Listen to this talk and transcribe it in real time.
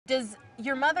Does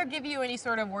your mother give you any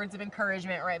sort of words of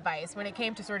encouragement or advice when it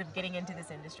came to sort of getting into this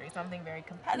industry? Something very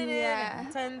competitive and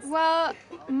intense? Well,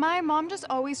 my mom just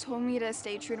always told me to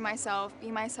stay true to myself, be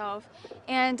myself,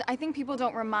 and I think people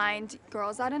don't remind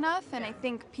girls that enough, and I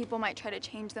think people might try to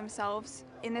change themselves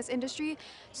in this industry.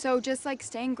 So just like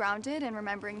staying grounded and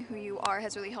remembering who you are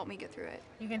has really helped me get through it.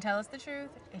 You can tell us the truth.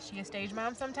 Is she a stage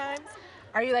mom sometimes?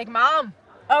 Are you like, Mom?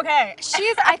 Okay.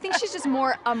 I think she's just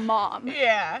more a mom.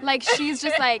 Yeah. Like she's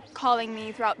just like calling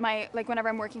me throughout like whenever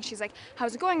I'm working, she's like,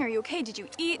 how's it going? Are you okay? Did you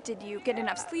eat? Did you get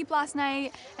enough sleep last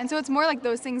night? And so it's more like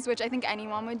those things which I think any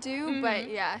mom would do, but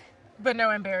yeah. But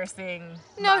no embarrassing.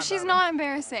 No, she's not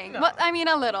embarrassing. No. Well, I mean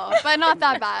a little, but not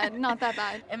that bad. Not that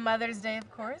bad. And Mother's Day, of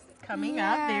course, is coming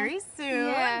up very soon.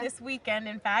 Yeah. This weekend,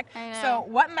 in fact. I know. So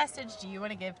what message do you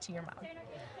want to give to your mom?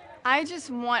 I just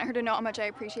want her to know how much I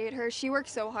appreciate her. She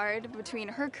works so hard between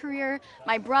her career,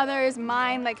 my brother's,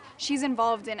 mine. Like, she's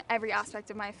involved in every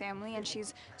aspect of my family, and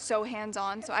she's so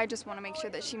hands-on. So I just want to make sure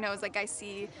that she knows, like, I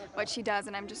see what she does,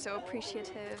 and I'm just so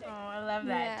appreciative. Oh, I love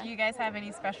that. Yeah. Do you guys have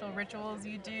any special rituals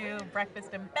you do?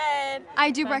 Breakfast in bed? I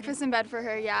do breakfast in bed for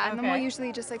her, yeah, and then we'll Okay.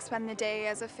 usually just, like, spend the day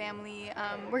as a family.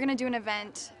 We're going to do an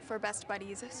event for Best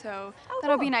Buddies, so Oh,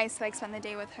 that'll cool. be nice to, like, spend the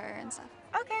day with her and stuff.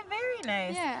 Okay, very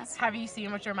nice. Yeah. Have you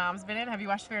seen what your mom's been in? Have you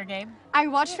watched Fair Game? I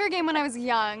watched her game when I was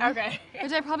young. Okay.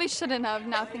 Which I probably shouldn't have,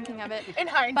 now thinking of it. In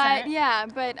hindsight. But yeah,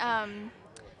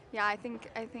 yeah, I think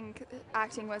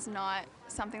acting was not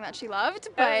something that she loved,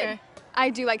 but Okay. I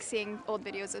do like seeing old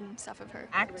videos and stuff of her.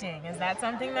 Acting, is that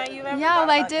something that you've ever Yeah, thought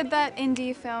well, I about? did that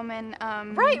indie film and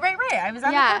Right. I was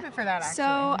on the carpet for that, actually. So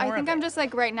I More think of I'm it. just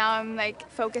like right now I'm like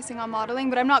focusing on modeling,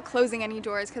 but I'm not closing any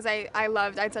doors because I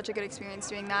had such a good experience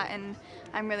doing that, and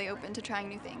I'm really open to trying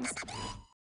new things.